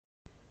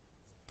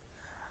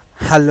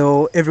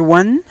Hello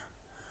everyone,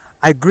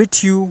 I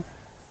greet you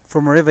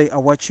from wherever you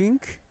are watching.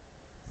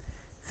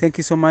 Thank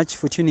you so much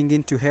for tuning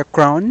in to Hair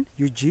Crown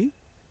UG.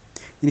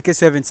 In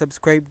case you haven't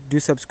subscribed, do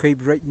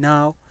subscribe right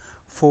now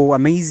for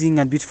amazing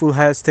and beautiful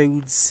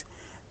hairstyles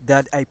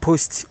that I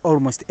post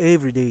almost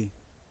every day.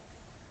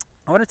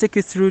 I want to take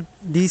you through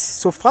this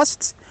so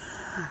fast.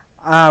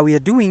 We are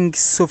doing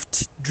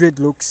soft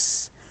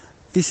dreadlocks.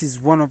 This is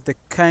one of the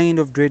kind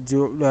of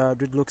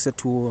dreadlocks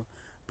that will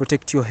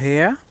protect your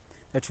hair,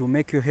 that will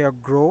make your hair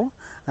grow,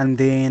 and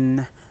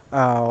then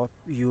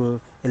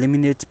you'll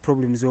eliminate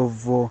problems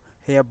of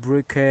hair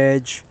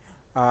breakage,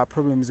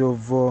 problems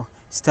of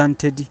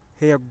stunted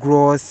hair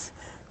growth.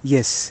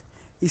 Yes,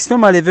 it's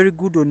normally very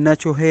good on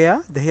natural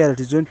hair, the hair that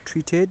is not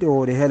treated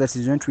or the hair that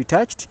is not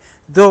retouched.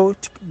 Though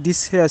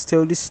this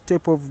hairstyle, this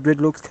type of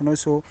dreadlocks can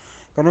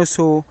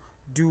also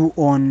do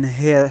on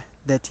hair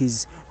that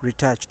is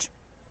retouched.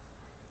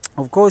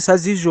 Of course,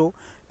 as usual,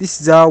 this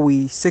is how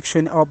we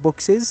section our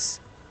boxes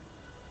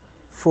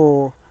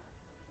for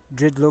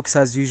dreadlocks.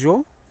 As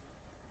usual,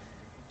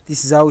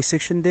 this is how we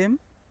section them.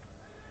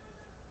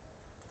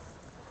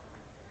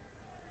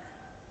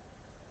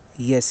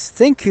 Yes,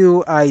 thank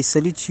you. I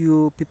salute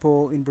you,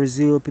 people in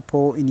Brazil,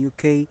 people in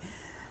UK,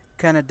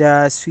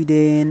 Canada,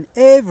 Sweden,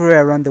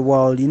 everywhere around the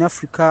world, in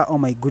Africa. Oh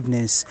my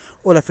goodness,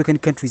 all African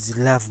countries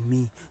love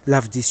me,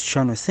 love this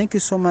channel. Thank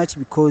you so much,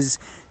 because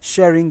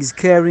sharing is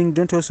caring.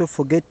 Don't also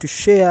forget to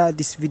share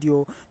this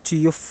video to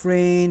your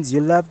friends,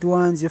 your loved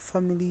ones, your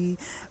family,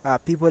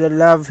 people that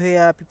love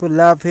hair, people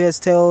love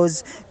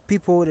hairstyles,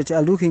 people that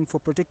are looking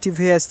for protective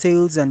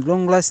hairstyles and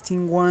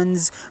long-lasting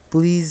ones.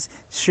 Please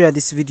share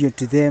this video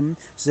to them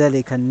so that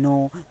they can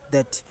know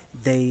that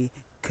they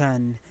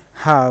can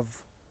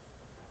have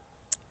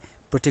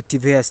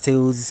protective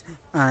hairstyles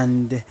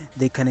and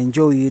they can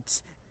enjoy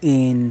it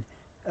in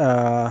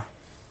a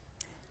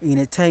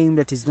time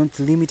that is not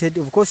limited.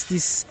 Of course,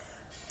 this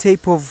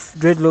type of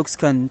dreadlocks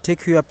can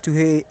take you up to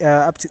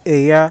a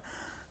year.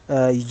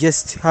 You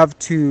just have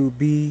to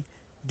be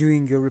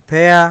doing your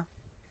repair,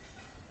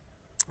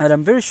 and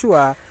I'm very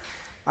sure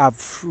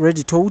I've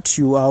already taught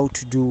you how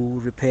to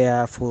do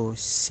repair for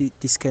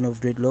this kind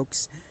of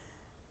dreadlocks.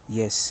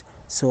 Yes,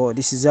 so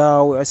this is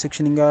how we are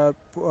sectioning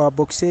our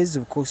boxes.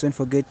 Of course, don't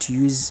forget to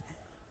use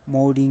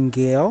molding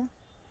gel.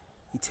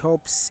 It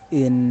helps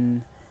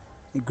in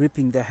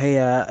gripping the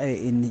hair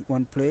in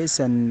one place,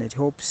 and it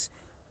helps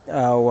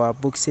our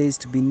boxes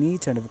to be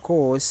neat, and of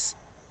course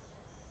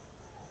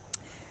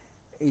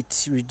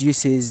it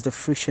reduces the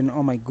friction.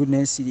 Oh my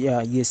goodness,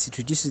 yeah, yes, it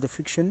reduces the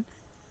friction,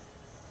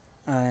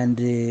 and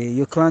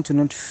your client will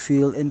not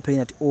feel any pain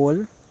at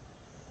all.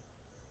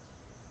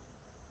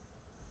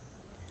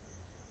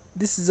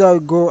 This is how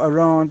we go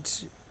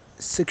around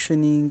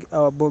sectioning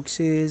our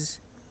boxes.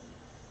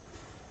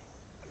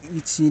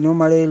 It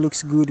normally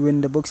looks good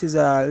when the boxes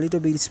are a little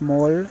bit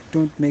small.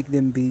 Don't make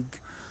them big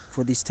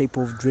for this type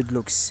of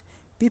dreadlocks.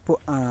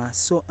 People are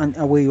so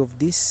unaware of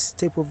this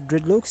type of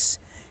dreadlocks.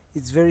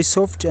 It's very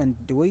soft, and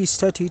the way you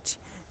start it,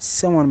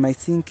 someone might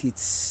think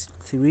it's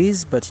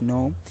threes, but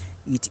no,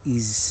 it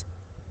is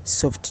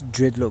soft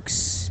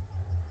dreadlocks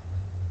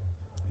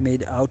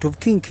made out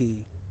of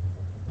kinky.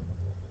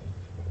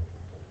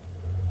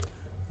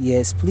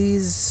 Yes,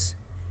 please,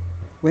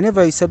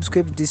 whenever you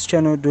subscribe to this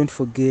channel, don't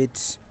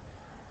forget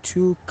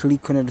to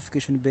click on the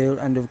notification bell,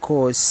 and of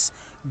course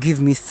give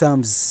me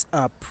thumbs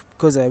up,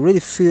 because I really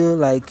feel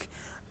like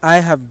I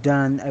have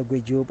done a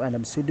great job, and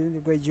I'm still doing a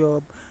great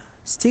job.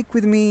 Stick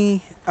with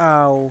me.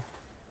 I'll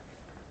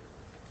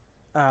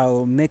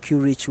make you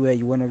reach where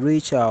you want to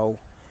reach. I'll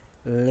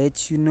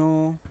let you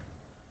know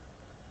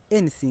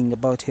anything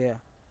about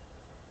hair.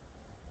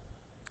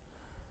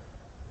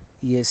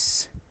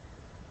 Yes,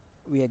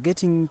 we are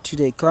getting to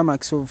the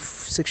climax of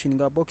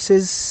sectioning our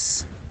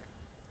boxes.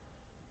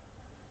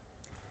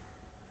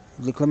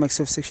 The climax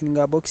of sectioning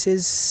our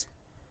boxes.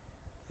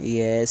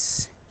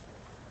 Yes,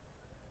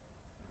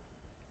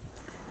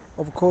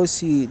 of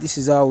course, this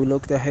is how we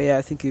lock the hair.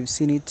 I think you've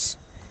seen it.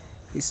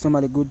 It's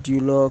normally good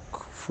you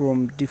lock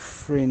from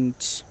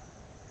different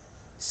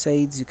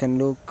sides. You can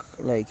look,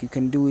 like, you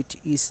can do it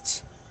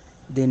east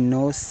then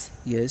north,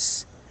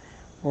 yes,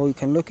 or you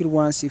can lock it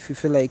once if you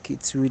feel like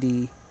it's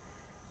really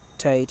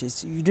tight.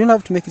 You don't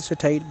have to make it so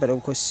tight, but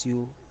of course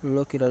you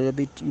lock it a little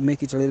bit, you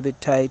make it a little bit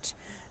tight,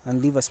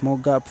 and leave a small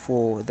gap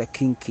for the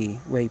kinky,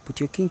 where you put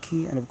your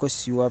kinky, and of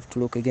course you have to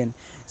look again.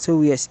 So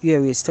we are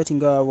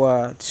starting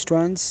our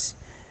strands.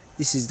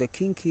 This is the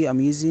kinky I'm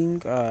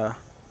using.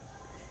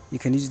 You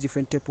can use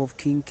different type of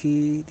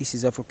kinky. This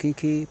is Afro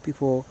kinky.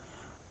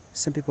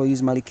 Some people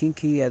use Mali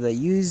kinky, others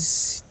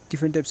use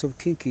different types of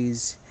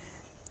kinkies.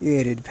 Yeah,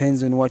 it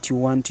depends on what you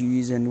want to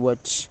use and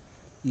what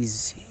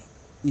is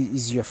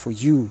easier for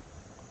you.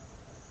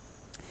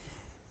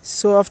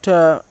 So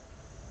after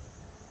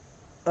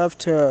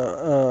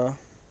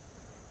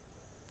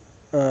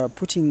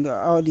putting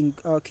adding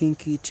our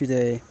kinky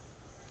to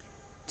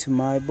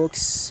my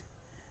box,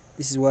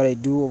 this is what I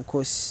do. Of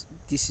course,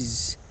 this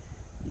is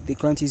the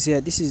client is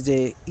here. This is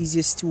the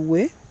easiest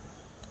way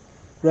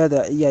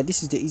rather, yeah,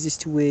 this is the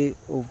easiest way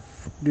of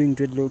doing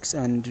dreadlocks.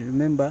 And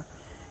remember,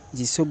 it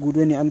is so good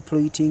when you're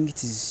unplaiting.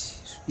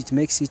 It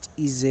makes it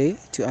easy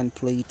to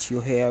unplait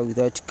your hair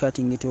without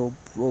cutting it, or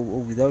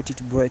without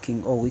it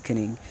breaking or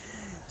weakening.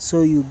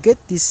 So you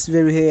get this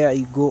very hair,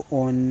 you go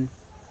on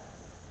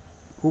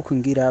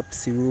hooking it up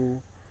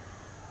through,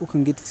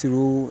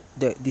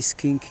 this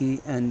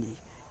kinky, and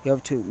you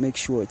have to make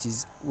sure it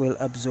is well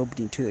absorbed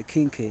into the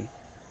kinky.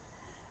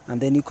 And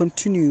then you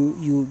continue,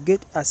 you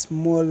get a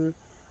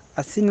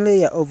thin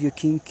layer of your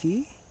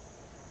kinky,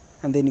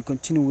 and then you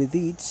continue with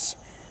it.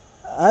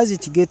 As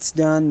it gets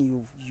done,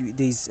 you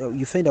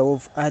find a way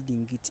of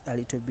adding it a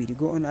little bit. You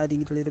go on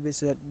adding it a little bit,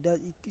 so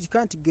that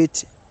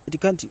it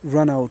can't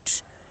run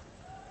out,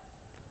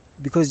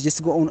 because you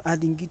just go on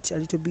adding it a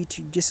little bit.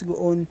 You just go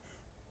on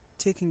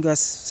taking a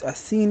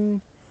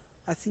thin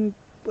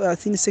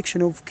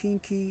section of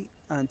kinky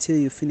until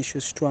you finish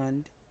your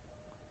strand.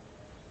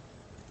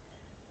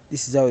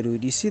 This is how I do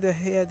it. You see the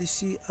hair? You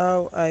see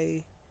how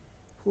I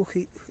hook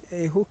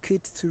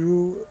it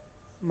through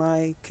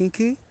my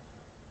kinky?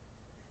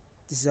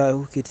 This is how I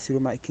hook it through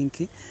my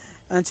kinky.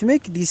 And to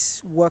make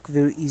this work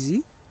very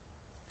easy,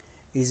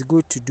 it's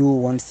good to do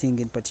one thing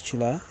in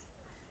particular.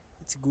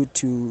 It's good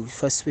to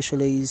first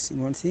specialize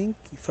in one thing.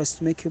 You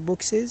first make your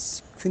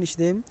boxes, finish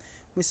them,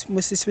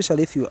 most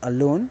especially if you're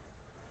alone.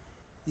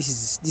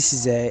 This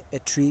is a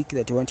trick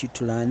that I want you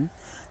to learn.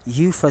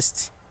 You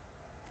first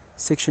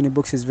section your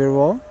boxes very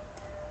well.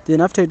 Then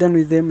after you're done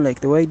with them,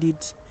 like the way I did,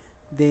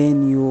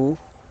 then you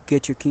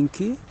get your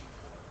kinky.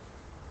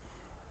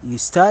 You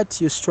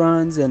start your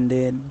strands, and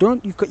then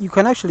you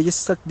can actually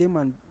just start them,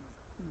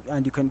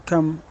 and you can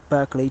come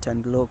back later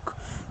and lock.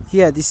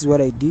 Here, this is what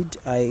I did.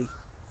 I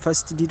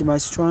first did my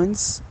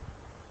strands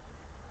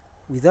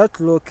without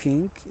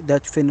locking,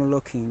 that final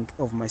locking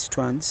of my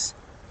strands.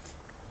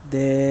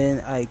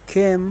 Then I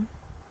came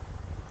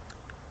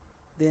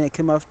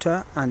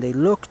after, and I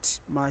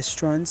locked my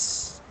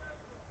strands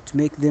to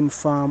make them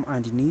firm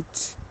and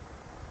neat.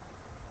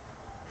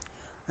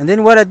 And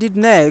then what I did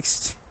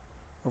next,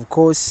 of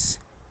course,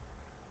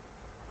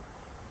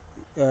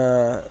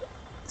 at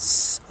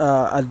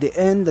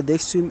the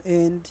extreme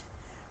end,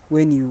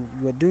 when you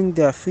are doing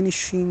the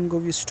finishing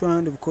of your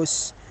strand, of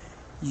course,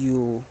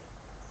 you're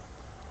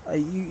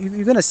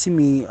gonna see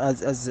me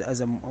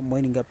as I'm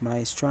winding up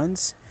my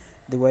strands.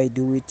 The way I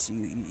do it,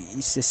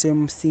 it's the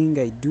same thing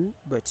I do,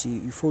 but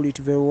you fold it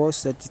very well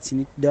so that it's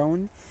knit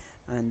down.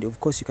 And of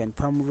course, you can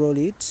palm roll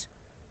it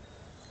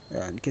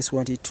in case you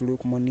want it to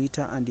look more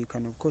neater, and you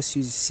can of course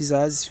use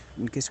scissors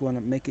in case you want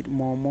to make it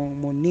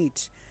more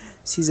neat.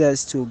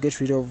 Scissors to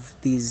get rid of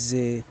these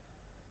that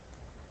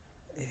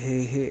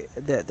hair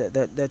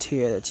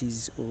that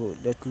is, or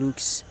that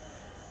looks,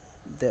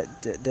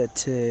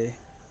 that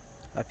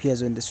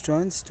appears on the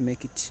strands, to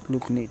make it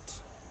look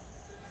neat.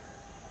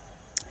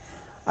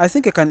 I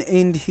think I can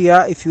end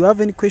here. If you have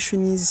any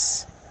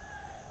questions,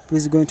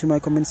 please go into my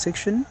comment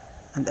section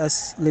and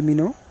let me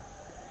know.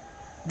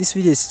 This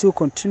video is still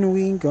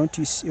continuing. I want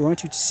you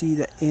to see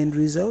the end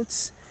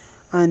results.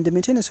 And the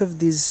maintenance of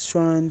these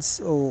strands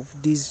of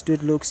these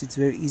dreadlocks, it's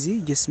very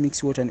easy. Just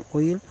mix water and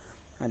oil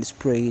and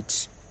spray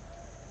it.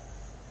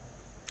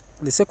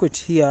 The secret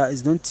here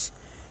is not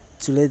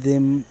to let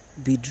them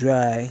be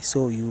dry,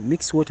 so you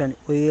mix water and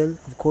oil,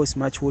 of course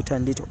much water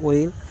and little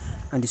oil,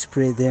 and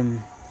spray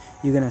them.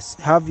 You're gonna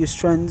have your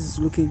strands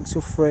looking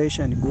so fresh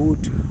and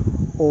good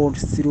all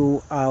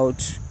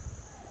throughout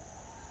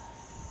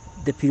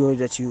the period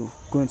that you're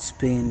going to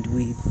spend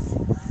with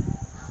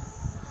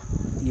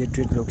your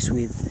dreadlocks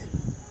with.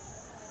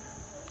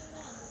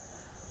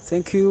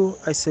 Thank you.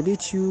 I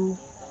salute you.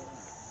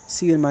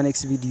 See you in my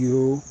next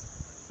video.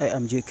 I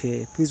am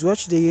JK. Please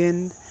watch the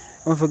end.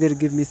 Don't forget to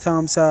give me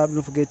thumbs up.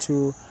 Don't forget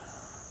to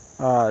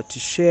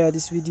share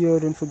this video.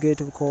 Don't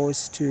forget, of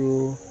course,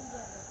 to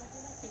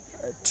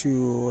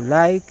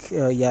like.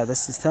 Yeah,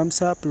 that's the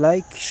thumbs up.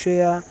 Like,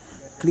 share,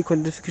 click on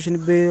the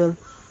notification bell,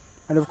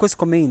 and of course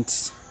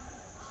comment.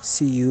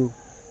 See you.